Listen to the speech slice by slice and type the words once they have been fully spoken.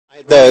I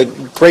had the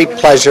great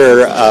pleasure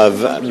of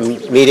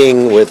meeting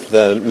with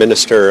the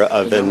Minister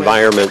of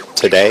Environment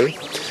today.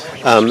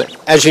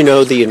 As you know,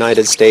 the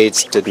United States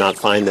did not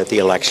find that the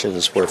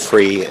elections were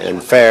free and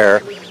fair.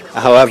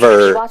 However,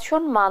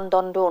 নির্বাচন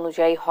মানদণ্ড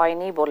অনুযায়ী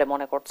হয়নি বলে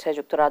মনে করছে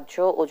যুক্তরাজ্য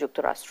ও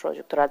যুক্তরাষ্ট্র।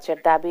 যুক্তরাজ্যের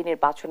দাবি,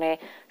 নির্বাচনে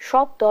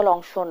সব দল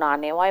অংশ না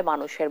নেওয়ায়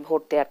মানুষের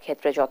ভোট দেওয়ার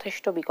ক্ষেত্রে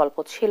যথেষ্ট বিকল্প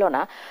ছিল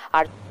না।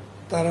 আর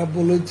তারা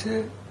বলেছে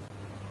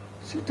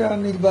সেটা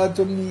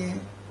নির্বাচন নিয়ে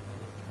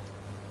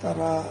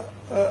তারা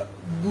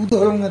দু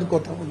ধরনের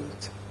কথা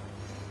বলেছে।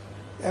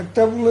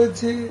 একটা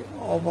বলেছে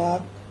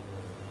অবাধ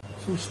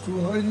সুষ্ঠু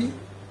হয়নি।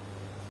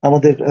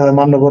 আমাদের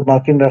মাননীয়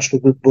মার্কিন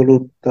রাষ্ট্রদূত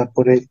বলুন,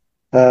 তারপরে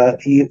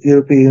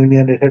ইউরোপীয়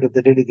ইউনিয়নের হেড অফ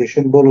দ্য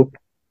ডেলিগেশন বলুন,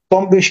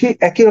 কম বেশি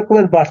একই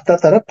রকমের বার্তা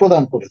তারা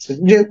প্রদান করেছে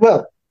যে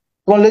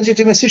তোমার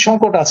লেজিটিমেসি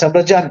সংকট আছে,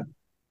 আমরা জানি,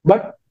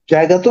 বাট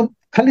জায়গা তো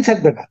খালি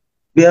থাকবে না।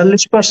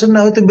 42% না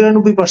হয়তো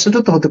 92%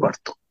 তো হতে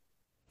পারতো।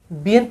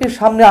 বিএনপির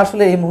সামনে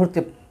আসলে এই মুহূর্তে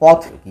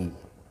পথ কি?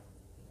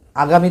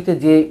 আগামীতে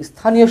যে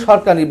স্থানীয়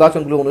সরকার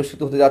নির্বাচনগুলো অনুষ্ঠিত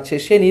হতে যাচ্ছে,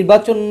 সেই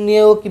নির্বাচন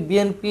নিয়েও কি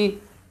বিএনপি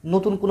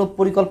নতুন কোনো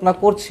পরিকল্পনা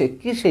করছে?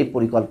 কি সেই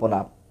পরিকল্পনা?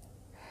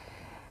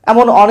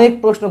 এমন অনেক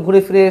প্রশ্ন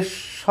ঘুরে ফিরে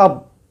সব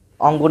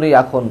অঙ্গনেই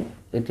এখন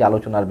এটি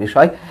আলোচনার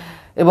বিষয়।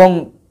 এবং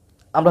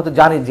আমরা তো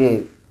জানি যে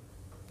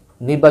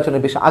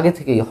নির্বাচনের বেশ আগে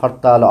থেকেই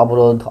হরতাল,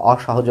 অবরোধ,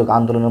 অসহযোগ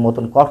আন্দোলনের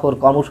মতন কঠোর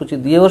কর্মসূচি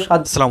দিয়েও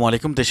আসসালামু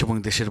আলাইকুম। দেশ এবং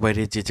দেশের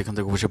বাইরে যে যেখান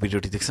থেকে বসে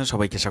ভিডিওটি দেখছেন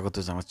সবাইকে স্বাগত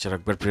জানাচ্ছি।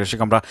 একবার প্রিয় দর্শক,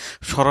 আমরা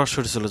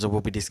সরাসরি চলে যাবো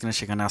ভিডিও স্ক্রিনে,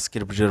 সেখানে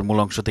আজকের ভিডিওর মূল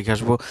অংশ দেখে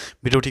আসবো।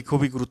 ভিডিওটি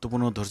খুবই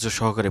গুরুত্বপূর্ণ, ধৈর্য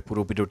সহকারে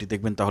পুরো ভিডিওটি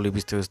দেখবেন, তাহলে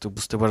বিস্তারিত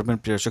বুঝতে পারবেন।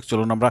 প্রিয় দর্শক,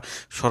 চলুন আমরা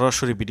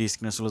সরাসরি ভিডিও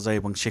স্ক্রিনে চলে যাই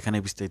এবং সেখানে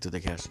বিস্তারিত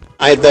দেখে আসি।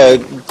 I had the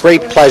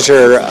great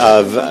pleasure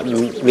of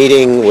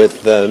meeting with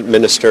the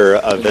Minister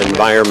of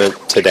Environment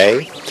today.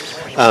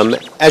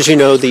 As you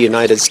know, the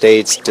United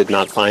States did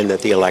not find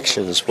that the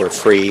elections were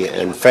free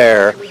and fair.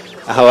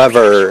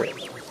 However,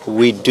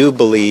 we do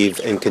believe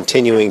in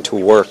continuing to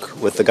work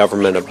with the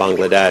government of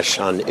Bangladesh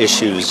on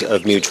issues of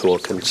mutual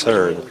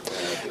concern.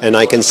 And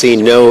I can see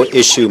no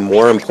issue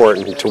more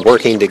important to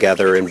working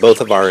together in both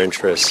of our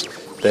interests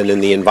than in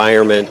the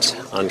environment,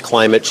 on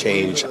climate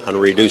change, on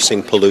reducing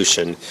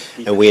pollution.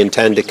 And we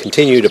intend to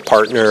continue to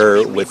partner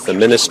with the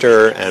minister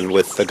and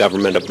with the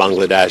government of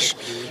Bangladesh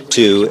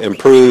to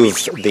improve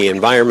the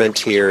environment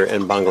here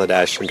in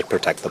Bangladesh and to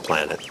protect the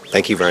planet.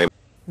 Thank you very much.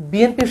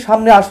 বিএনপির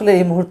সামনে আসলে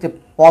এই মুহূর্তে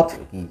পথ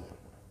কি?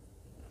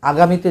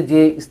 আগামীতে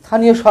যে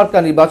স্থানীয়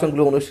সরকার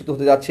নির্বাচনগুলো অনুষ্ঠিত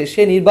হতে যাচ্ছে,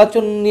 সেই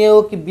নির্বাচন নিয়েও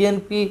কি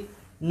বিএনপি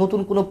নতুন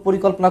কোনো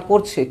পরিকল্পনা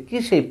করছে? কি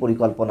সেই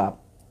পরিকল্পনা?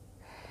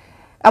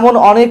 এমন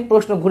অনেক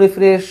প্রশ্ন ঘুরে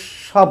ফিরে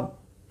সব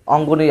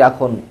অঙ্গনেই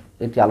এখন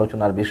এটি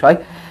আলোচনার বিষয়।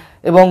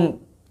 এবং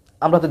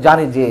আমরা তো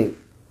জানি যে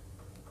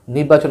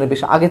নির্বাচনের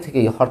বেশ আগে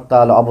থেকেই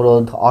হরতাল,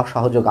 অবরোধ,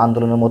 অসহযোগ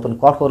আন্দোলনের মতন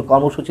কঠোর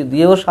কর্মসূচি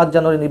দিয়েও 7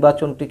 জানুয়ারি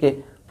নির্বাচনটিকে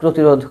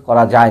প্রতিরোধ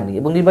করা যায়নি।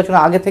 এবং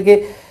নির্বাচনের আগে থেকে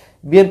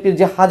বিএনপির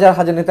যে হাজার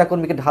হাজার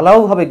নেতাকর্মীকে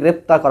ঢালাওভাবে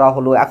গ্রেপ্তার করা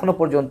হলো, এখনও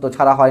পর্যন্ত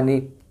ছাড়া হয়নি।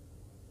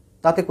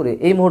 তাতে করে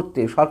এই মুহূর্তে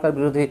সরকার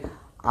বিরোধী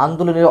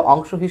আন্দোলনের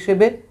অংশ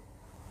হিসেবে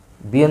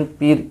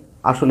বিএনপির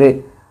আসলে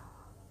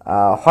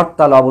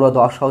হরতাল, অবরোধ,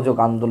 অসহযোগ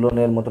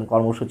আন্দোলনের মতন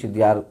কর্মসূচি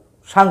দেওয়ার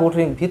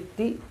সাংগঠনিক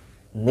ভিত্তি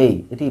নেই,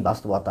 এটি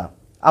বাস্তবতা।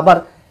 আবার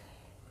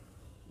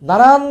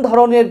নানান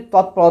ধরনের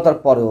তৎপরতার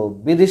পরেও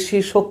বিদেশি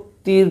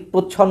শক্তির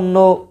প্রচ্ছন্ন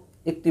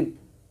একটি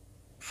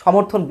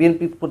সমর্থন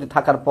বিএনপির প্রতি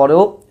থাকার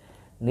পরেও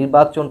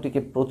নির্বাচনটিকে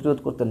প্রতিরোধ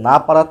করতে না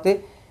পারাতে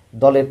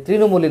দলের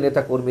তৃণমূলী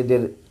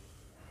নেতাকর্মীদের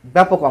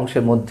ব্যাপক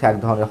অংশের মধ্যে এক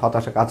ধরনের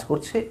হতাশা কাজ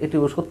করছে,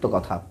 এটিও সত্য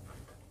কথা।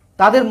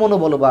 তাদের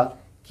মনোবল বা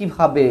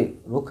কীভাবে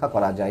রক্ষা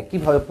করা যায়,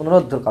 কিভাবে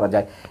পুনরুদ্ধার করা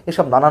যায়,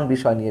 এসব নানান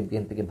বিষয় নিয়ে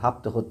বিএনপিকে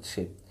ভাবতে হচ্ছে।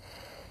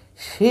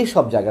 সেই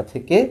সব জায়গা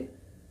থেকে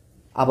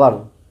আবার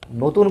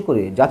নতুন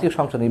করে জাতীয়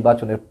সংসদ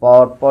নির্বাচনের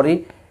পরই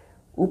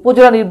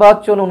উপজেলা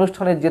নির্বাচন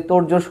অনুষ্ঠানের যে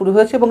তোড়জোড় শুরু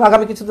হয়েছে এবং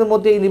আগামী কিছুদিনের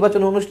মধ্যে এই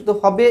নির্বাচন অনুষ্ঠিত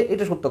হবে,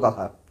 এটা সত্য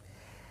কথা।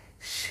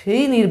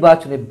 সেই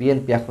নির্বাচনে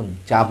বিএনপি এখন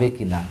যাবে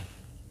কি না,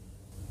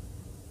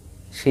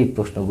 সেই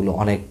প্রশ্নগুলো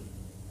অনেক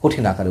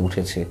কঠিন আকারে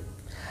উঠেছে।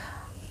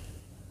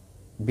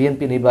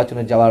 বিএনপি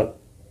নির্বাচনে যাওয়ার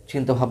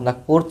চিন্তাভাবনা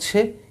করছে,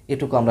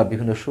 এটুকু আমরা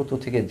বিভিন্ন সূত্র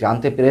থেকে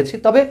জানতে পেরেছি,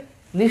 তবে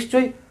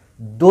নিশ্চয়ই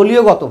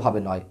দলীয়গতভাবে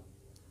নয়।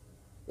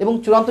 এবং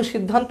চূড়ান্ত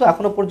সিদ্ধান্ত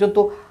এখনো পর্যন্ত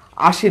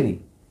আসেনি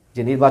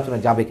যে নির্বাচনে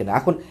যাবে কিনা।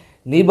 এখন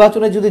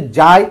নির্বাচনে যদি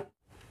যায়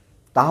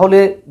তাহলে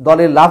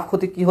দলের লাভ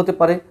ক্ষতি কী হতে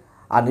পারে,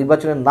 আর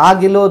নির্বাচনে না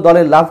গেলেও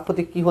দলের লাভ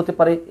ক্ষতি কী হতে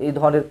পারে, এই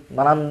ধরনের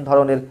নানান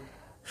ধরনের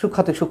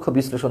সূক্ষ্ম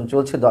বিশ্লেষণ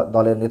চলছে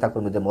দলের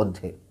নেতাকর্মীদের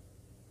মধ্যে।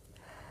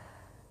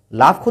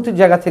 লাভ ক্ষতির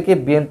জায়গা থেকে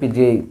বিএনপি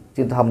যে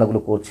চিন্তাভাবনাগুলো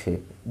করছে,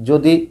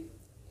 যদি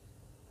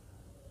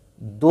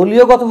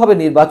দলীয়গতভাবে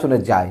নির্বাচনে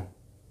যায়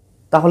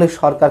তাহলে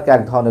সরকারকে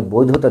এক ধরনের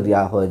বৈধতা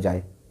দেওয়া হয়ে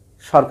যায়,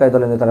 সরকারি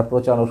দলের নেতারা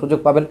প্রচারণার সুযোগ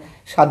পাবেন।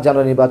 7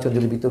 জানুয়ারি নির্বাচন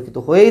যদি বিতর্কিত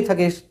হয়েই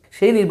থাকে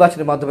সেই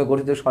নির্বাচনের মাধ্যমে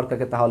গঠিত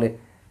সরকারকে, তাহলে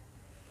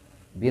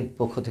বিএনপি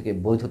পক্ষ থেকে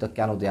বৈধতা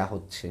কেন দেয়া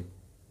হচ্ছে?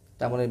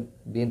 তেমন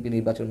বিএনপি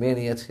নির্বাচন মেনে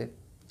নিয়েছে।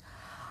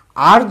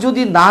 আর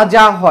যদি না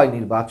যাওয়া হয়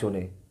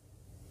নির্বাচনে,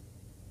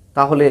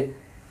 তাহলে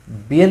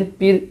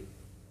বিএনপির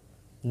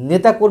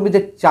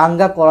নেতাকর্মীদের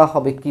চাঙ্গা করা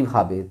হবে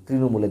কিভাবে?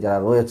 তৃণমূলে যারা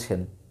রয়েছেন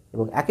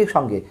এবং একই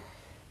সঙ্গে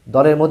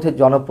দলের মধ্যে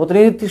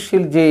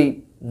জনপ্রতিনিধিশীল যেই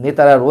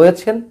নেতারা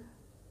রয়েছেন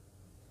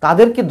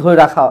তাদেরকে ধরে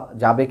রাখা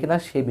যাবে কিনা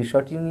সেই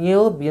বিষয়টি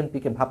নিয়েও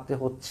বিএনপিকে ভাবতে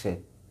হচ্ছে।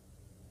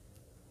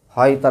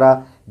 হয় তারা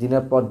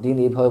দিনের পর দিন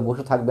এইভাবে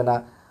বসে থাকবে না,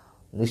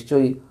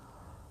 নিশ্চয়ই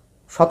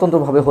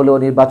স্বতন্ত্রভাবে হলেও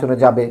নির্বাচনে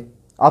যাবে,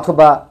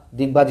 অথবা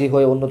দিগবাজি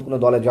হয়ে অন্য কোনো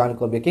দলে জয়েন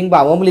করবে কিংবা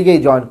আওয়ামী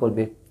লীগেই জয়েন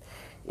করবে।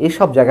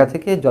 এইসব জায়গা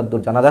থেকে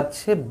যতদূর জানা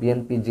যাচ্ছে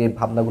বিএনপি যে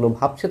ভাবনাগুলো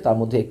ভাবছে তার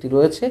মধ্যে একটি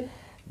রয়েছে,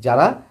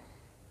 যারা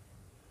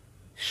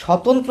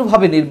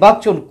স্বতন্ত্রভাবে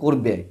নির্বাচন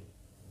করবে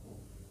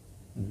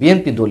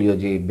বিএনপি দলীয়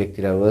যে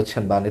ব্যক্তিরা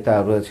রয়েছেন বা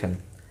নেতারা রয়েছেন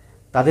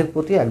তাদের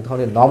প্রতি এক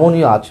ধরনের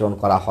নমনীয় আচরণ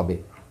করা হবে।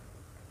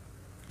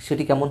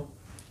 সেটি কেমন?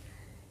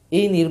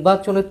 এই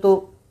নির্বাচনে তো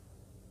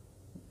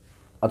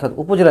অর্থাৎ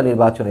উপজেলা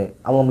নির্বাচনে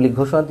আওয়ামী লীগ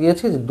ঘোষণা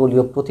দিয়েছে যে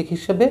দলীয় প্রতীক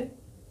হিসেবে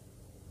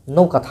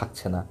নৌকা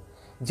থাকছে না।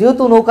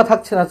 যেহেতু নৌকা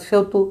থাকছে না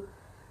সেহেতু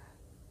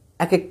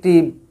এক একটি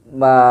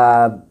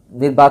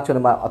নির্বাচনে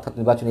অর্থাৎ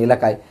নির্বাচনী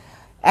এলাকায়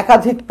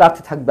একাধিক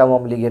প্রার্থী থাকবে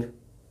আওয়ামী লীগের।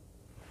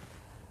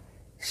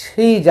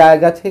 সেই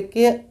জায়গা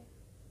থেকে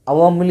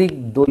আওয়ামী লীগ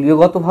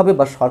দলীয়গতভাবে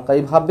বা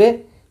সরকারিভাবে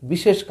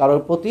বিশেষ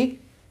কারোর প্রতি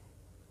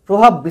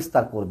প্রভাব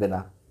বিস্তার করবে না।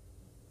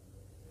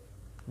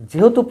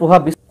 যেহেতু প্রভাব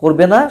বিস্তার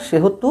করবে না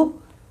সেহেতু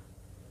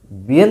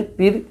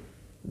বিএনপির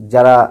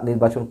যারা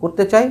নির্বাচন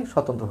করতে চায়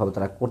স্বতন্ত্রভাবে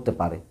তারা করতে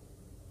পারে।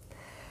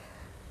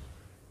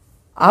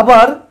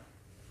 আবার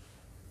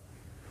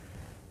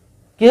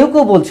কেউ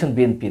কেউ বলছেন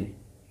বিএনপির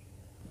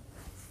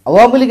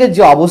আওয়ামী লীগের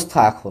যে অবস্থা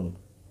এখন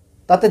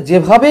তাতে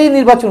যেভাবেই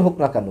নির্বাচন হোক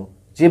না কেন,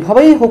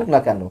 যেভাবেই হোক না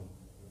কেন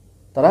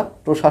তারা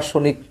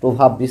প্রশাসনিক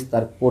প্রভাব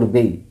বিস্তার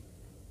করবেই।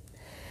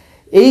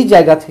 এই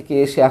জায়গা থেকে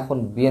এসে এখন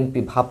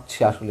বিএনপি ভাবছে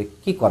আসলে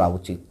কি করা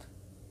উচিত।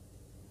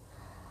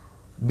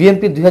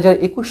 বিএনপি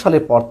 2021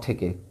 সালের পর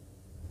থেকে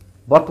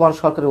বর্তমান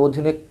সরকারের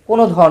অধীনে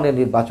কোনো ধরনের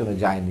নির্বাচনে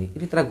যায়নি।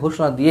 এটি তারা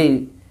ঘোষণা দিয়েই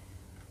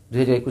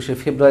 2021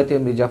 ফেব্রুয়ারিতে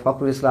মির্জা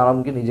ফখরুল ইসলাম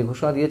আলমগীর নিজে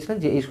ঘোষণা দিয়েছিলেন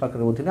যে এই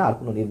সরকারের অধীনে আর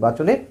কোনো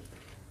নির্বাচনে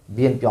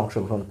বিএনপি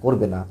অংশগ্রহণ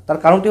করবে না।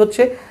 তার কারণটি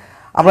হচ্ছে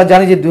আমরা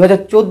জানি যে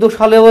 2014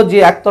 সালেও যে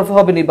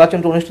একতরফাভাবে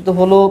নির্বাচনটি অনুষ্ঠিত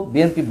হলো,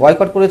 বিএনপি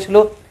বয়কট করেছিল,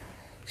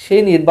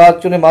 সেই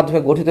নির্বাচনের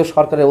মাধ্যমে গঠিত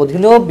সরকারের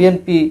অধীনেও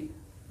বিএনপি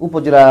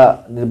উপজেলা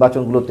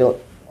নির্বাচনগুলোতে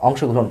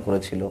অংশগ্রহণ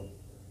করেছিল।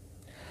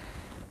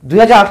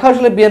 2018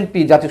 সালে বিএনপি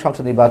জাতীয়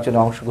সংসদ নির্বাচনে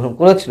অংশগ্রহণ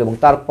করেছিল এবং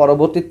তার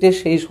পরবর্তীতে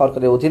সেই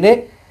সরকারের অধীনে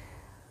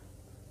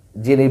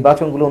যে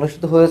নির্বাচনগুলো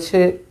অনুষ্ঠিত হয়েছে,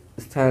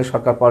 স্থানীয়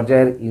সরকার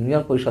পর্যায়ের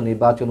ইউনিয়ন পরিষদ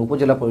নির্বাচন,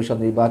 উপজেলা পরিষদ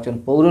নির্বাচন,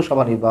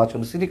 পৌরসভা নির্বাচন,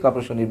 সিটি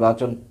কর্পোরেশন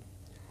নির্বাচন,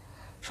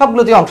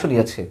 সবগুলোতে অংশ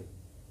নিয়েছে।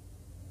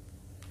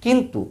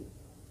 কিন্তু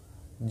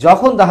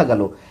যখন দেখা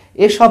গেল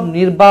এসব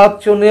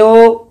নির্বাচনেও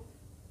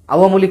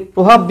আওয়ামী লীগ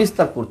প্রভাব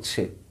বিস্তার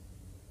করছে,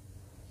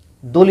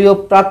 দলীয়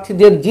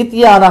প্রার্থীদের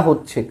জিতিয়ে আনা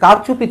হচ্ছে,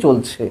 কারচুপি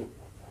চলছে,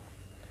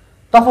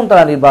 তখন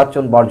তারা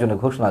নির্বাচন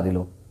বর্জনের ঘোষণা দিল।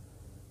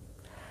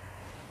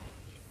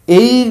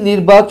 এই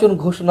নির্বাচন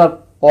ঘোষণার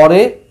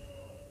পরে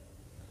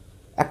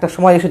একটা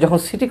সময় এসে যখন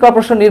সিটি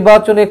কর্পোরেশন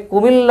নির্বাচনে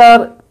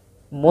কুমিল্লার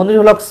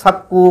মনিরুল হক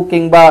সাক্কু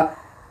কিংবা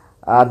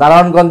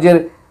নারায়ণগঞ্জের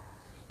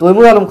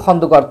তৈমুর আলম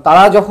খন্দকার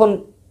তারা যখন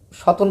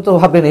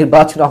স্বতন্ত্রভাবে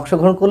নির্বাচনে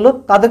অংশগ্রহণ করলো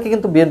তাদেরকে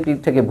কিন্তু বিএনপি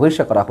থেকে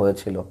বহিষ্কার করা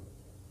হয়েছিল।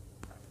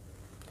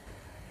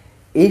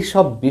 এই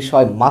সব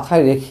বিষয়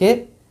মাথায় রেখে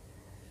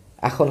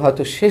এখন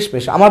হয়তো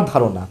শেষমেশ আমার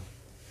ধারণা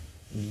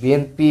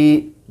বিএনপি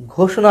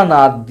ঘোষণা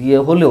না দিয়ে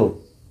হলেও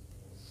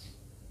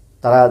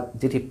তারা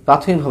যেটি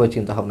প্রাথমিকভাবে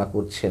চিন্তা ভাবনা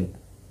করছেন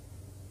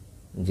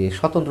যে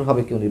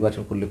স্বতন্ত্রভাবে কেউ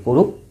নির্বাচন করলে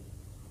করুক,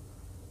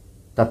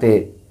 তাতে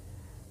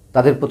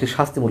তাদের প্রতি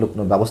শাস্তিমূলক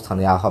কোনো ব্যবস্থা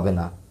নেওয়া হবে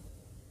না,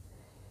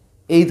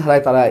 এই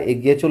ধারায় তারা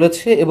এগিয়ে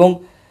চলেছে। এবং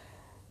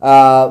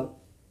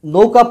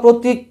নৌকা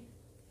প্রতীক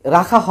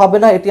রাখা হবে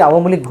না এটি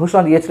আওয়ামী লীগ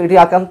ঘোষণা দিয়েছিল, এটি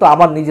একান্ত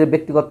আমার নিজের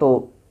ব্যক্তিগত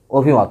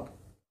অভিমত।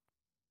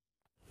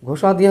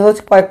 ঘোষণা দেওয়া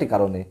হয়েছে কয়েকটি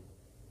কারণে।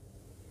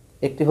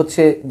 একটি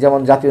হচ্ছে যেমন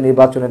জাতীয়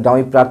নির্বাচনে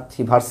ডামি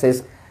প্রার্থী ভার্সেস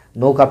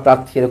নৌকা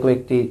প্রার্থী এরকম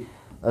একটি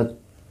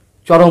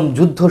চরম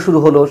যুদ্ধ শুরু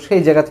হলো,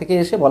 সেই জায়গা থেকে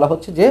এসে বলা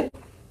হচ্ছে যে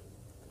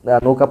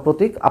নৌকা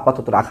প্রতীক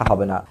আপাতত রাখা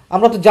হবে না।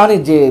 আমরা তো জানি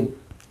যে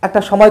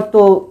একটা সময়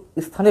তো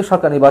স্থানীয়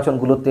সরকার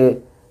নির্বাচনগুলোতে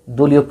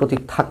দলীয়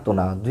প্রতীক থাকতো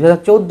না।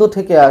 2014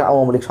 থেকে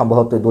আওয়ামী লীগ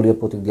সম্ভবত দলীয়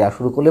প্রতীক দেওয়া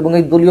শুরু করলো এবং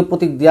এই দলীয়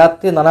প্রতীক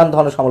দেওয়াতে নানান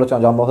ধরনের সমালোচনা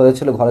জন্ম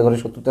হয়েছিল, ঘরে ঘরে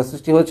শত্রুতা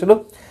সৃষ্টি হয়েছিল।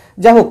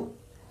 যাই হোক,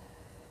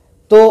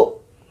 তো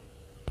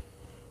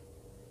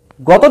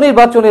গত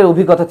নির্বাচনের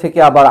অভিজ্ঞতা থেকে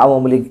আবার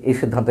আওয়ামী লীগ এই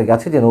সিদ্ধান্তে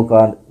গেছে যে নৌকা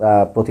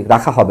প্রতীক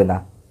রাখা হবে না।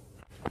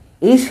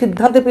 এই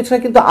সিদ্ধান্তের পেছনে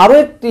কিন্তু আরও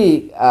একটি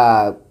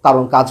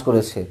কারণ কাজ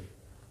করেছে।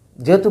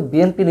 যেহেতু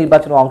বিএনপি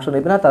নির্বাচনে অংশ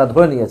নেবে না, তারা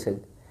ধরে নিয়েছে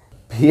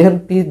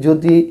বিএনপি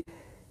যদি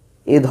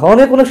এ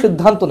ধরনের কোনো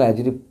সিদ্ধান্ত নেয়,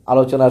 যদি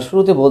আলোচনার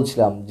শুরুতে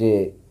বলছিলাম যে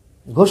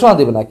ঘোষণা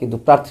দেবে না কিন্তু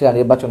প্রার্থীরা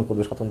নির্বাচন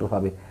করবে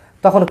স্বতন্ত্রভাবে,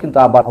 তখন কিন্তু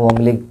আবার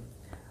আওয়ামী লীগ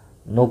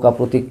নৌকা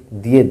প্রতীক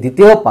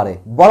দিতেও পারে,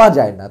 বলা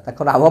যায় না।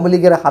 তখন আওয়ামী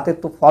লীগের হাতে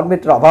তো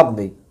ফরম্যাটের অভাব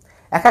নেই,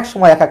 এক এক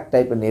সময় এক এক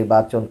টাইপের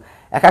নির্বাচন,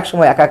 এক এক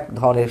সময় এক এক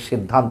ধরনের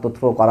সিদ্ধান্ত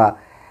থ্রো করা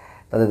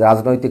তাদের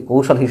রাজনৈতিক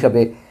কৌশল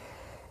হিসেবে।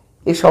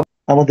 এসব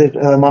আমাদের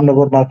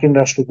মান্যবর মার্কিন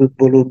রাষ্ট্রদূত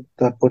বলুন,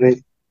 তারপরে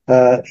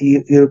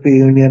ইউরোপীয়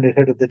ইউনিয়নের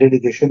হেড অফ দ্য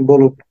ডেলিগেশন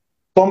বলুন,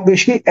 কম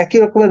বেশি একই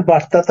রকমের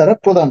বার্তা তারা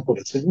প্রদান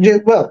করেছে যে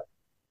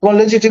তোমার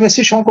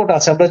লেজিটিমেসি সংকট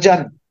আছে আমরা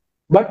জানি,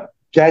 বাট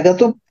জায়গা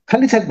তো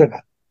খালি থাকবে না।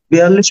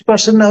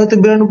 42% না হয়তো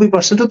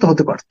 92%ও তো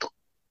হতে পারতো,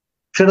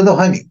 সেটা তো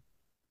হয়নি।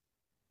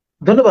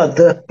 ধন্যবাদ।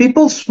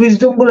 পিপলস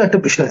উইজডম বলে একটা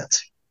বিষয়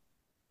আছে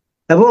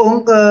এবং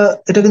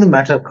এটা কিন্তু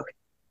ম্যাটার করে।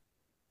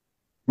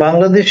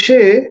 বাংলাদেশে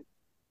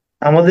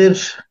আমাদের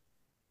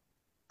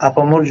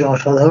আপামর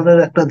জনসাধারণের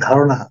একটা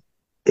ধারণা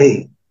এই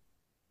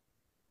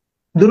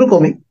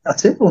দুরকমই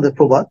আছে, আমাদের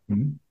প্রবাদ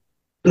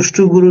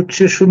দুষ্টু গুরুর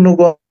চেয়ে শূন্য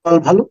গোয়াল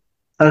ভালো,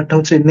 আর একটা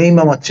হচ্ছে নেই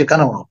মামার চেয়ে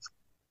কানা মামা।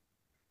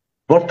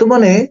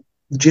 বর্তমানে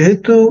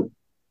যেহেতু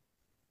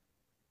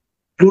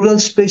প্লুরাল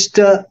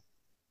স্পেসটা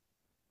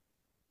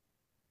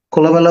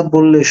খোলামেলা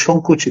বললে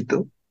সংকুচিত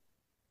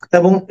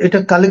এবং এটা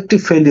কালেকটিভ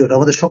ফেলিওর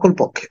আমাদের সকল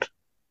পক্ষের,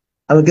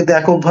 আমি কিন্তু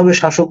এককভাবে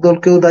শাসক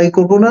দলকেও দায়ী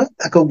করব না,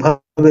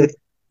 এককভাবে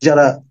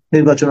যারা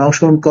নির্বাচনে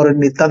অংশগ্রহণ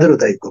করেননি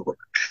তাদেরও দায়ী করব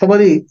না।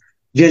 সবারই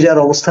যে যার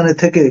অবস্থানে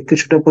থেকে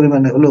কিছুটা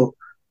পরিমাণে হলেও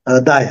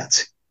দায়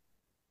আছে।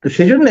 তো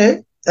সেই জন্য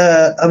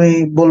আমি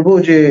বলবো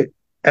যে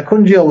এখন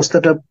যে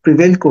অবস্থাটা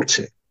প্রিভেল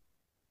করছে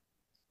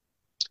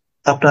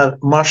আপনার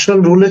মার্শাল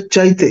রুলের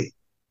চাইতে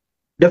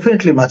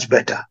ডেফিনেটলি মাচ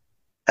বেটার।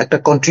 একটা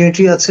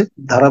কন্টিনিউটি আছে,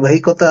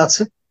 ধারাবাহিকতা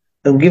আছে,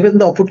 এবং গিভেন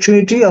দ্য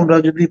অপরচুনিটি আমরা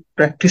যদি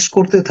প্র্যাকটিস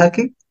করতে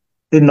থাকি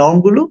এই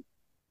নর্মগুলো,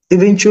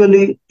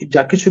 ইভেনচুয়ালি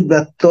যা কিছু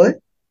ব্যত্যয়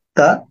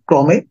তা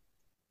ক্রমে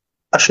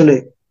আসলে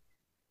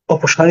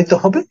অপসারিত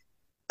হবে।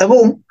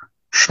 এবং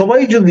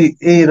সবাই যদি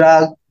এই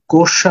রাগ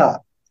গোসা,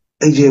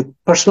 এই যে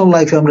পার্সোনাল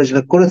লাইফে আমরা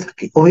যেটা করে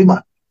থাকি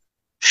অভিমান,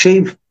 সেই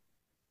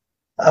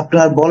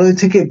আপনার বলয়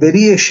থেকে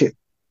বেরিয়ে এসে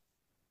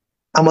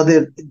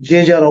আমাদের যে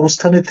যার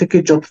অবস্থানে থেকে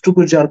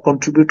যতটুকু যার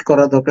কন্ট্রিবিউট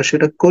করা দরকার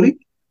সেটা করি,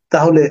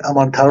 তাহলে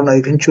আমার ধারণা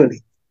ইভেনচুয়ালি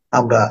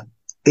আমরা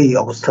এই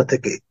অবস্থা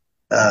থেকে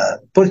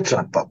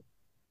পরিত্রাণ পাব।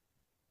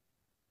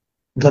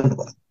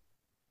 ধন্যবাদ।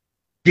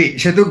 জি,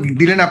 সে তো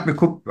দিলেন আপনি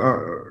খুব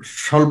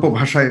স্বল্প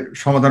ভাষায়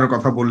সমাধানের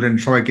কথা বললেন,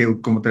 সবাইকে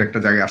ঐক্যমতের একটা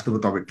জায়গায় আসতে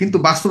হবে। কিন্তু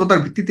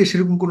বাস্তবতার ভিত্তিতে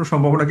সেরকম কোনো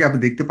সম্ভাবনা কি আপনি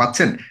দেখতে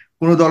পাচ্ছেন?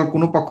 কোনো দল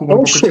কোনো পক্ষ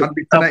ছাড়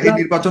দিচ্ছে না? এই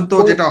নির্বাচন তো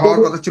যেটা হওয়ার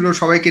কথা ছিল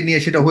সবাইকে নিয়ে,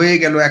 সেটা হয়ে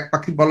গেল। এক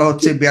পাখি বলা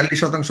হচ্ছে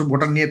 42%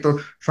 ভোটার নিয়ে তো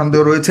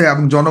সন্দেহ রয়েছে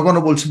এবং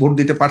জনগণও বলছে ভোট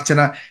দিতে পারছে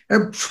না।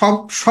 সব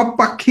সব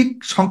পাক্ষিক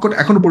সংকট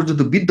এখনো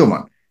পর্যন্ত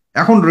বিদ্যমান।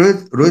 এখন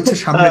রয়েছে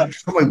সামনের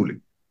সময়গুলি,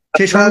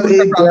 সেই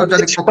সময়গুলিতে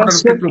আন্তর্জাতিক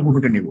পক্ষের ক্ষেত্রে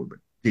ভূমিকা নিয়ে বলবেন।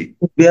 জি,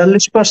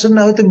 42%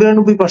 না হয়তো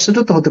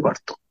 92%ও তো হতে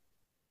পারতো,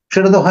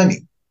 সেটা তো হয়নি।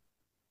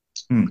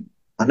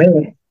 মানে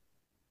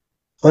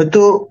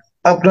হয়তো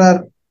আপনার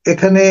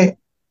এখানে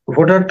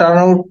ভোটার টার্ন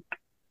আউট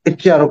এর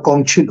চেয়ে আরো কম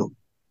ছিল,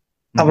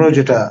 আমরাও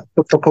যেটা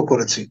প্রত্যক্ষ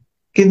করেছি,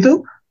 কিন্তু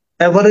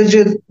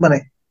অ্যাভারেজের মানে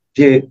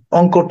যে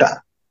অঙ্কটা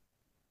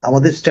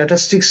আমাদের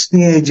স্ট্যাটিস্টিক্স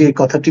নিয়ে যে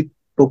কথাটি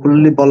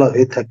পপুলারলি বলা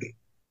হয়ে থাকে,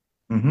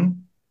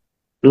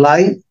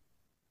 লাই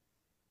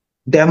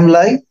ড্যাম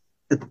লাই,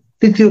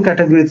 তৃতীয়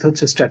ক্যাটাগরিতে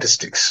হচ্ছে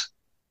স্ট্যাটিস্টিক্স।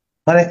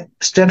 মানে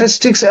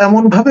স্ট্যাটিস্টিক্স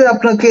এমন ভাবে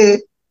আপনাকে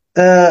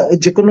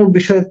যে কোনো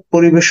বিষয়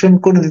পরিবেশন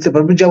করে দিতে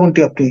পারবে যেমনটি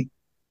আপনি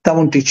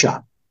তেমনটি চান।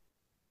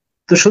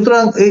 তো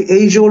সুতরাং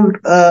এই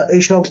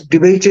এইসব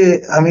ডিবেটে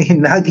আমি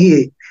না গিয়ে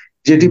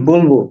যেটি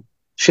বলবো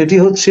সেটি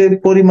হচ্ছে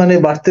পরিমাণে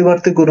বাড়তে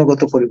বাড়তে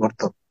গুণগত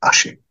পরিবর্তন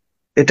আসে।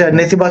 এটা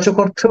নেতিবাচক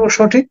অর্থেও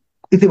সঠিক,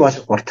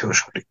 ইতিবাচক অর্থেও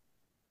সঠিক।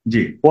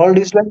 জি, world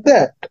is like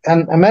that,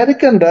 and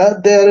আমেরিকানরা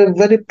দে আর এ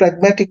ভেরি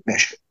প্র্যাগম্যাটিক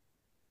নেশন।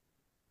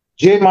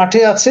 যে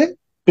মাঠে আছে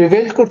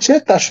প্রিভেল করছে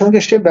তার সঙ্গে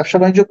সে ব্যবসা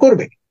বাণিজ্য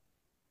করবে।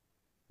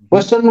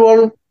 ওয়েস্টার্ন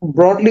ওয়ার্ল্ড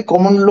ব্রডলি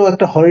কমন লো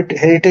একটা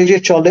হেরিটেজে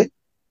চলে,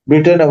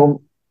 ব্রিটেন এবং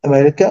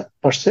আমেরিকা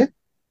পার্সে,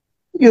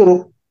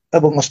 ইউরোপ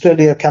এবং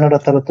অস্ট্রেলিয়া কানাডা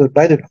তারা তো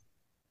বাইরে না,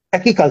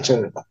 একই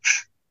কালচারের মানুষ।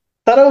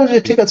 তারাও যে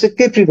ঠিক আছে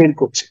কে প্রিভেল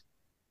করছে,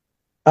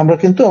 আমরা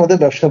কিন্তু আমাদের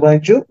ব্যবসা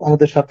বাণিজ্য,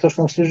 আমাদের স্বার্থ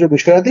সংশ্লিষ্ট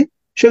বিষয়াদি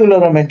সেগুলো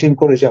আমরা মেনটেন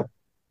করে যাব।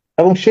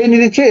 এবং সেই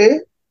নিরিখে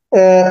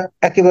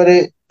একেবারে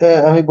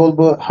আমি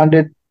বলবো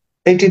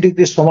 180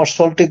 ডিগ্রি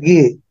সমারসল্টে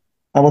গিয়ে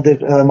আমাদের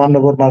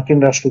মাননীয় মার্কিন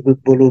রাষ্ট্রদূত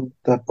বলুন,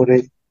 তারপরে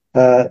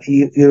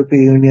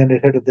ইউরোপীয় ইউনিয়নের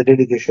হেড অফ দ্য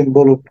ডেলিগেশন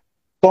বলুন,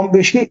 কম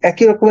বেশি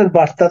একই রকমের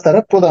বার্তা তারা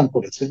প্রদান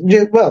করেছে যে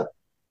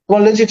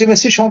তোমার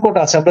লেজিটিমেসি সংকট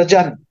আছে আমরা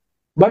জানি,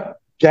 বাট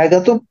জায়গা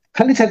তো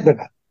খালি থাকবে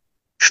না।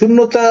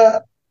 শূন্যতা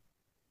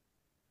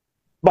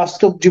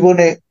বাস্তব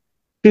জীবনে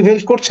প্রিভেল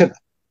করছে না।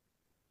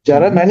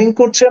 যারা ম্যানিং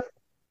করছে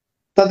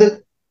তাদের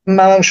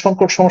নানান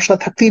সংকট সমস্যা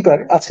থাকতেই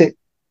পারে, আছে,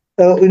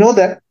 উই নো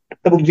দ্যাট।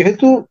 এবং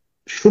যেহেতু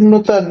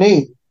শূন্যতা নেই,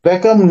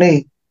 ভ্যাকাম নেই,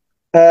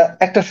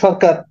 একটা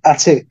সরকার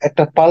আছে,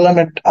 একটা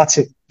পার্লামেন্ট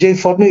আছে, যেই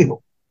ফর্মেই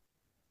হোক,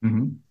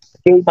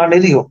 এই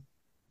মানেরই হোক,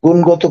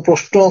 গুণগত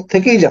প্রশ্ন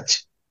থেকেই যাচ্ছে,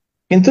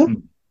 কিন্তু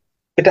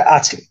এটা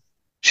আছে।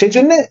 সেই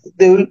জন্য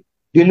they will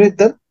deal with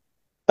them.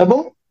 এবং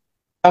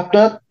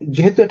আপনার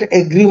যেহেতু একটা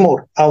এগ্রিমোর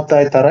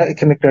আওতায় তারা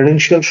এখানে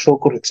ক্রেডেনশিয়াল শো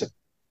করেছে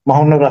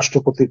মহামান্য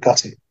রাষ্ট্রপতির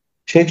কাছে,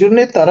 সেই জন্য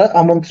তারা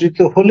আমন্ত্রিত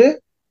হলে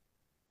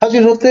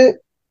হাজির হতে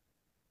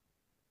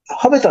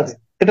হবে তাদের,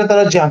 এটা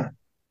তারা জানে।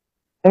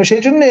 এবং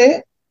সেই জন্য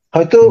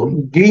হয়তো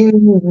গ্রিন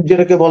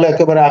যেটাকে বলে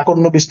একেবারে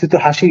আকর্ণ বিস্তৃত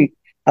হাসি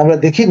আমরা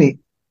দেখিনি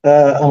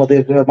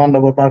আমাদের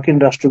মাননীয় মার্কিন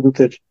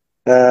রাষ্ট্রদূতের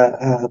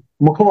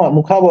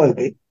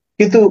মুখাবয়বে,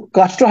 কিন্তু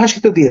কাষ্ঠ হাসি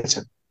তো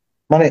দিয়েছেন।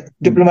 মানে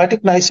ডিপ্লোম্যাটিক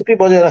নাইসিটি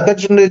বজায় রাখার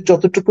জন্য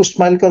যতটুকু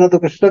স্মাইল করা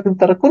দরকার সেটা কিন্তু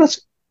তারা করেছে,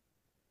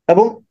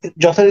 এবং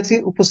যথারীতি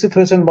উপস্থিত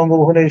হয়েছেন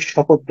বঙ্গভবনের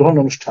শপথ গ্রহণ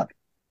অনুষ্ঠানে।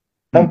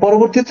 এবং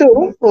পরবর্তীতেও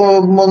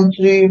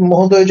মন্ত্রী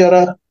মহোদয়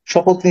যারা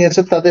শপথ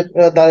নিয়েছেন তাদের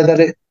দ্বারে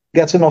দ্বারে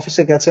গেছেন,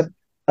 অফিসে গেছেন,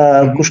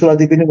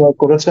 কুশলাদি বিনিময়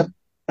করেছেন,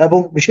 এবং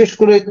বিশেষ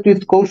করে একটি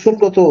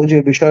কৌশলগত যে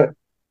বিষয়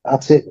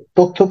আছে,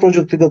 তথ্য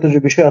প্রযুক্তিগত যে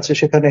বিষয় আছে,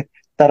 সেখানে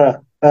তারা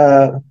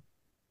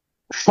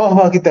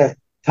সহভাগিতায়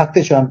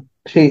থাকতে চান,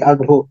 সেই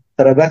আগ্রহ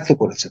তারা ব্যক্ত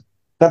করেছেন।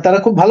 কারণ তারা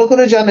খুব ভালো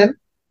করে জানেন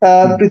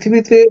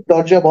পৃথিবীতে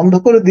দরজা বন্ধ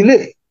করে দিলে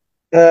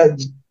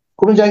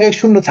কোনো জায়গায়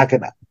শূন্য থাকে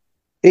না।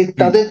 এই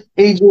তাদের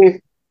এই যে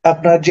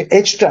আপনার যে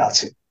এজটা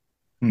আছে,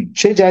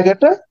 সেই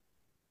জায়গাটা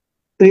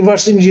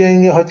রিভার্স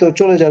ইঞ্জিনিয়ারিং এ হয়তো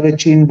চলে যাবে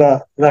চীন বা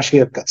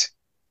রাশিয়ার কাছে,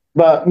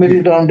 বা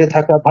মিডল গ্রাউন্ডে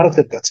থাকা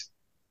ভারতের কাছে।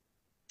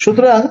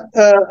 সুতরাং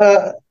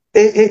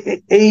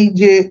এই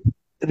যে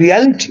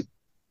রিয়ালিটি,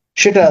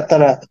 সেটা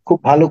তারা খুব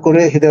ভালো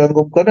করে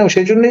হৃদয়ঙ্গম করেন, এবং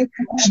সেই জন্যই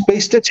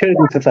স্পেসটা ছেড়ে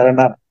দিতে তারা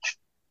না।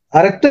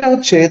 আরেকটা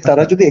হচ্ছে,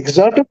 তারা যদি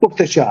এক্সার্টও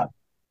করতে চান,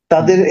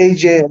 তাদের এই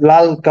যে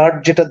লাল কার্ড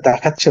যেটা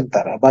দেখাচ্ছেন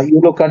তারা, বা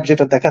ইয়েলো কার্ড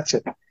যেটা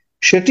দেখাচ্ছেন,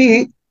 সেটি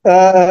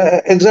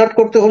এক্সার্ট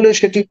করতে হলে,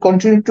 সেটি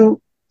কন্টিনিউ টু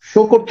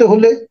শো করতে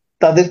হলে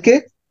তাদেরকে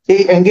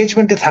এই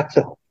এঙ্গেজমেন্টে থাকতে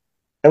হবে,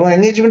 এবং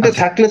এঙ্গেজমেন্টে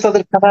থাকলে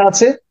তাদের খানা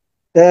আছে।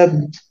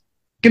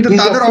 কিন্তু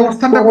তাদের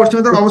অবস্থানটা,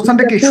 পশ্চিমাদের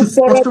অবস্থানটা কি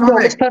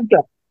সুস্পষ্টভাবে অবস্থানটা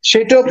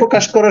সেটাও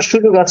প্রকাশ করার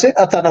সুযোগ আছে,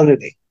 আর তা না হলে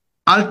নেই।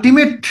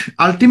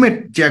 আলটিমেট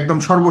যে একদম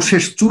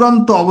সর্বশেষ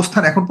চূড়ান্ত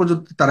অবস্থান এখন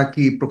পর্যন্ত তারা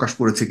কি প্রকাশ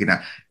করেছে কিনা?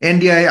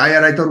 এনডিআই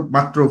আইআরআই তো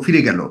মাত্র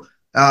ফিরে গেল,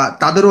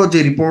 তাদেরও যে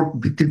রিপোর্ট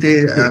ভিত্তিতে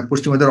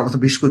পশ্চিমাদের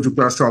অবস্থান, বিশেষ করে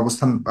যুক্তরাষ্ট্রের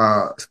অবস্থান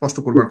স্পষ্ট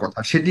করবার কথা,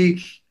 সেটি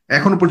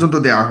এখনো পর্যন্ত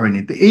দেওয়া হয়নি।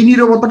 তো এই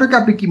নীরবতাটাকে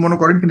আপনি কি মনে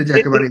করেন কিনা যে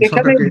একেবারে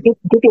এখানে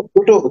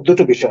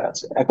দুটো বিষয়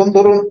আছে। এখন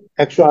ধরুন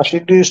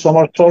 180°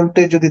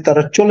 সমারসল্টে যদি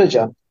তারা চলে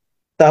যান,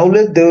 তাহলে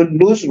দে উইল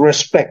লুজ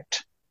রেসপেক্ট।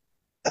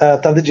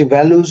 তাদের যে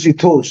ভ্যালুজ,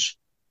 ইথোস,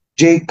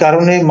 যে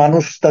কারণে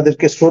মানুষ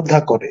তাদেরকে শ্রদ্ধা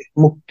করে,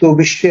 মুক্ত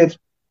বিশ্বের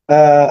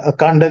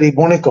কাণ্ডারি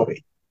মনে করে,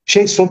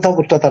 সেই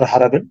শ্রদ্ধাবোধটা তারা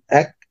হারাবেন,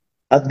 এক।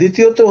 আর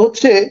দ্বিতীয়ত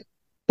হচ্ছে,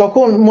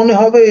 তখন মনে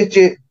হবে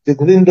যে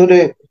দীর্ঘদিন ধরে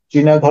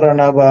চীনা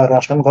ঘরানা বা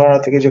রাশিয়ান ঘরানা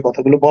থেকে যে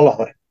কথাগুলো বলা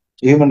হয়,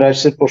 হিউম্যান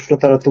রাইটস এর প্রশ্ন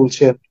তারা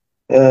তুলছেন,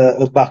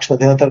 বাক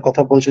স্বাধীনতার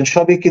কথা বলছেন,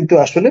 সবই কিন্তু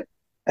আসলে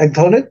এক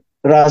ধরনের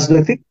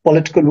রাজনৈতিক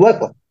পলিটিক্যাল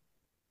ওয়েপন।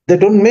 দে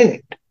ডোন্ট মিন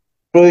ইট।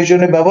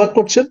 প্রয়োজনে ব্যবহার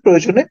করছেন,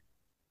 প্রয়োজনে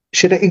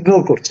সেটা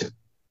ইগনোর করছেন।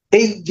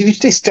 এই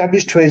জিনিসটা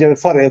এস্টাবলিশড হয়ে যাবে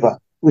for ever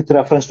with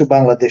reference to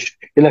Bangladesh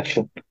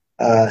election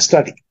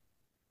study.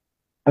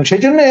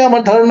 সেই জন্য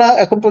আমার ধারণা,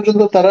 এখন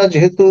পর্যন্ত তারা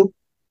যেহেতু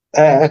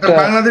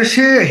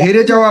বাংলাদেশে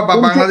হেরে যাওয়া বা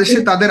বাংলাদেশে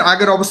তাদের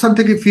আগের অবস্থান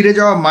থেকে ফিরে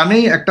যাওয়া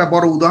মানেই একটা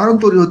বড় উদাহরণ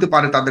তৈরি হতে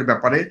পারে তাদের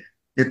ব্যাপারে,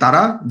 যে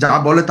তারা যা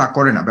বলে তা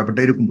করে না,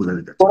 ব্যাপারটা এরকম বোঝা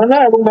যেতে করে না,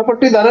 এবং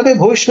ব্যাপারটি দাঁড়াবে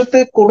ভবিষ্যতে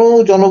কোনো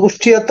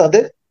জনগোষ্ঠী আর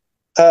তাদের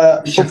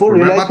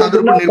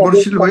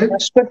নির্ভরশীল হয়ে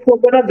রেসপেক্ট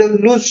করবে না, they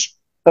will lose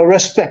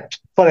respect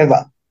for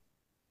ever.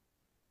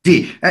 জি,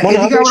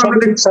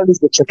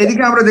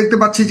 এদিকে আমরা দেখতে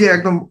পাচ্ছি যে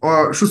একদম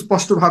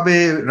সুস্পষ্টভাবে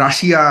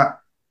রাশিয়া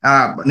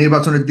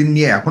নির্বাচনের দিন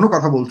নিয়ে এখনো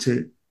কথা বলছে,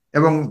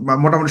 এবং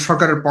মোটামুটি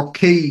সরকারের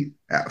পক্ষেই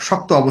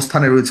শক্ত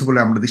অবস্থানে রয়েছে বলে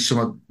আমরা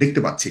দৃশ্যমান দেখতে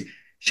পাচ্ছি।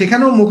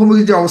 সেখানেও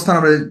মুখোমুখি যে অবস্থান,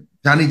 আমরা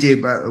জানি যে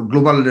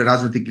গ্লোবাল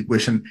রাজনৈতিক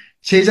ইকুয়েশন,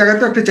 সেই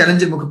জায়গাতে একটা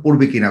চ্যালেঞ্জের মুখে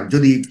পড়বে কিনা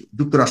যদি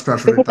যুক্তরাষ্ট্র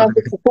আসলে।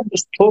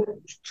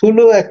 স্থূল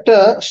একটা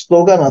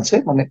স্লোগান আছে,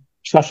 মানে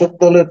শাসক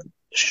দলের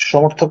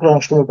সমর্থকরা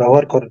অনেক সময়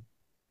ব্যবহার করেন,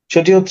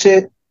 সেটি হচ্ছে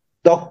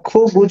দক্ষ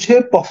বুঝে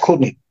পক্ষ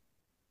নেই।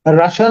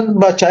 রাশিয়ান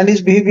বা চাইনিজ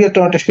বিহেভিয়ারটা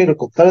অনেকটা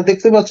সেরকম। তারা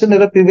দেখতে পাচ্ছেন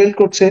এরা প্রিভেল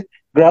করছে,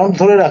 গ্রাউন্ড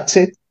ধরে রাখছে,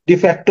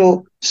 ডিফ্যাক্টো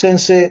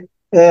সেন্সে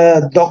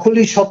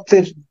দখলই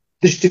সত্ত্বের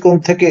দৃষ্টিকোণ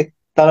থেকে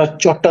তারা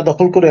চটটা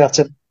দখল করে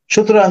আছেন।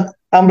 সুতরাং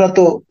আমরা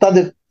তো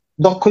তাদের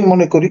দক্ষই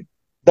মনে করি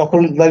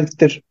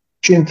দখলদারিত্বের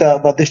চিন্তা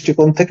বা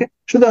দৃষ্টিকোণ থেকে।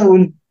 সুতরাং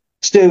will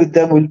stay with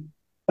them, will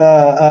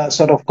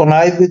sort of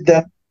connive with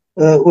them,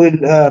 will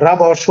rub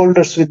our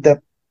shoulders with them,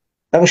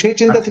 এবং সেই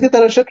চিন্তা থেকে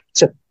তারা সেটা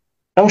করছেন।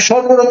 এবং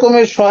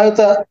সর্বরকমের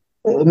সহায়তা,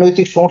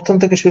 নৈতিক সমর্থন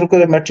থেকে শুরু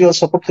করে ম্যাটেরিয়াল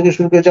সাপোর্ট থেকে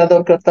শুরু করে যা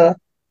দরকার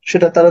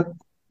সেটা তারা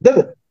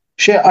দেবে,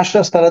 সে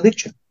আশ্বাস তারা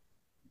দিচ্ছেন।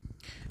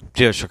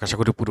 প্রিয় দর্শক, আশা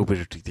করি পুরো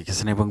ভিডিওটি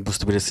দেখেছেন এবং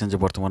বুঝতে পেরেছেন যে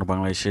বর্তমান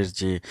বাংলাদেশের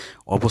যে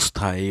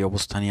অবস্থা, এই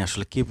অবস্থা নিয়ে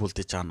আসলে কি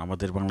বলতে চান।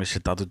 আমাদের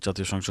বাংলাদেশের দ্বাদশ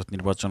জাতীয় সংসদ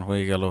নির্বাচন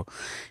হয়ে গেল,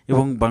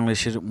 এবং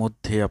বাংলাদেশের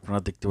মধ্যে আপনারা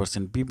দেখতে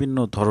পাচ্ছেন বিভিন্ন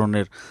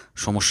ধরনের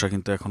সমস্যা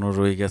কিন্তু এখনও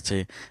রয়ে গেছে।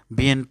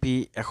 বিএনপি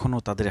এখনও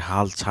তাদের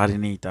হাল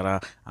ছাড়েনি, তারা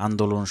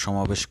আন্দোলন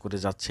সমাবেশ করে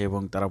যাচ্ছে,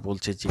 এবং তারা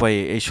বলছে যে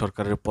এই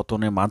সরকারের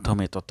পতনের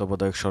মাধ্যমে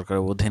তত্ত্বাবধায়ক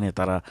সরকারের অধীনে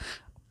তারা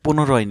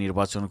পুনরায়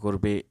নির্বাচন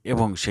করবে,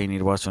 এবং সেই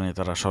নির্বাচনে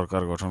তারা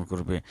সরকার গঠন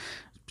করবে।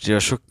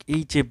 দর্শক,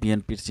 এই যে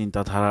বিএনপির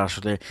চিন্তাধারা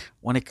আসলে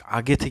অনেক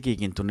আগে থেকেই,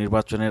 কিন্তু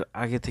নির্বাচনের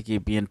আগে থেকেই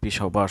বিএনপি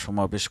সভা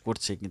সমাবেশ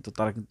করছে, কিন্তু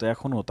তারা কিন্তু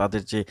এখনও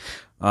তাদের যে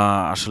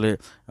আসলে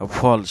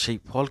ফল, সেই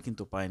ফল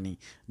কিন্তু পায়নি।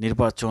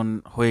 নির্বাচন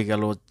হয়ে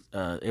গেল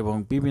এবং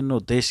বিভিন্ন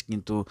দেশ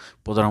কিন্তু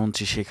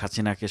প্রধানমন্ত্রী শেখ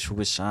হাসিনাকে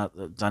শুভেচ্ছা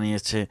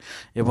জানিয়েছে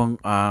এবং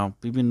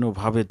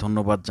বিভিন্নভাবে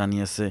ধন্যবাদ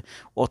জানিয়েছে।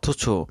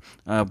 অথচ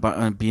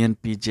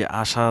বিএনপি যে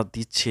আশা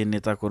দিচ্ছে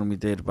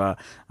নেতাকর্মীদের বা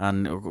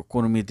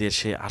কর্মীদের,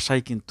 সে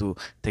আশাই কিন্তু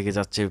থেকে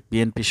যাচ্ছে।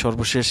 বিএনপি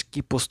সর্বশেষ কি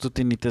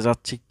প্রস্তুতি নিতে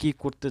যাচ্ছে, কি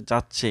করতে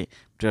যাচ্ছে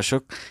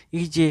দর্শক,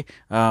 এই যে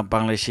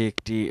বাংলাদেশে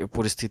একটি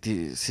পরিস্থিতি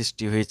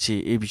সৃষ্টি হয়েছে,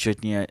 এই বিষয়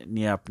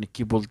নিয়ে আপনি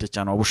কি বলতে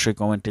চান অবশ্যই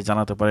কমেন্টে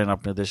জানাতে পারেন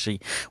আপনাদের সেই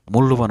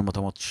মূল্যবান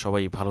মতামত।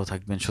 সবাই ভালো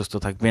থাকবেন, সুস্থ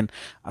থাকবেন।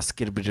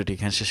 আজকের ভিডিওটি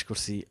এখানে শেষ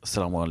করছি।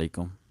 আসসালামু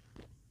আলাইকুম।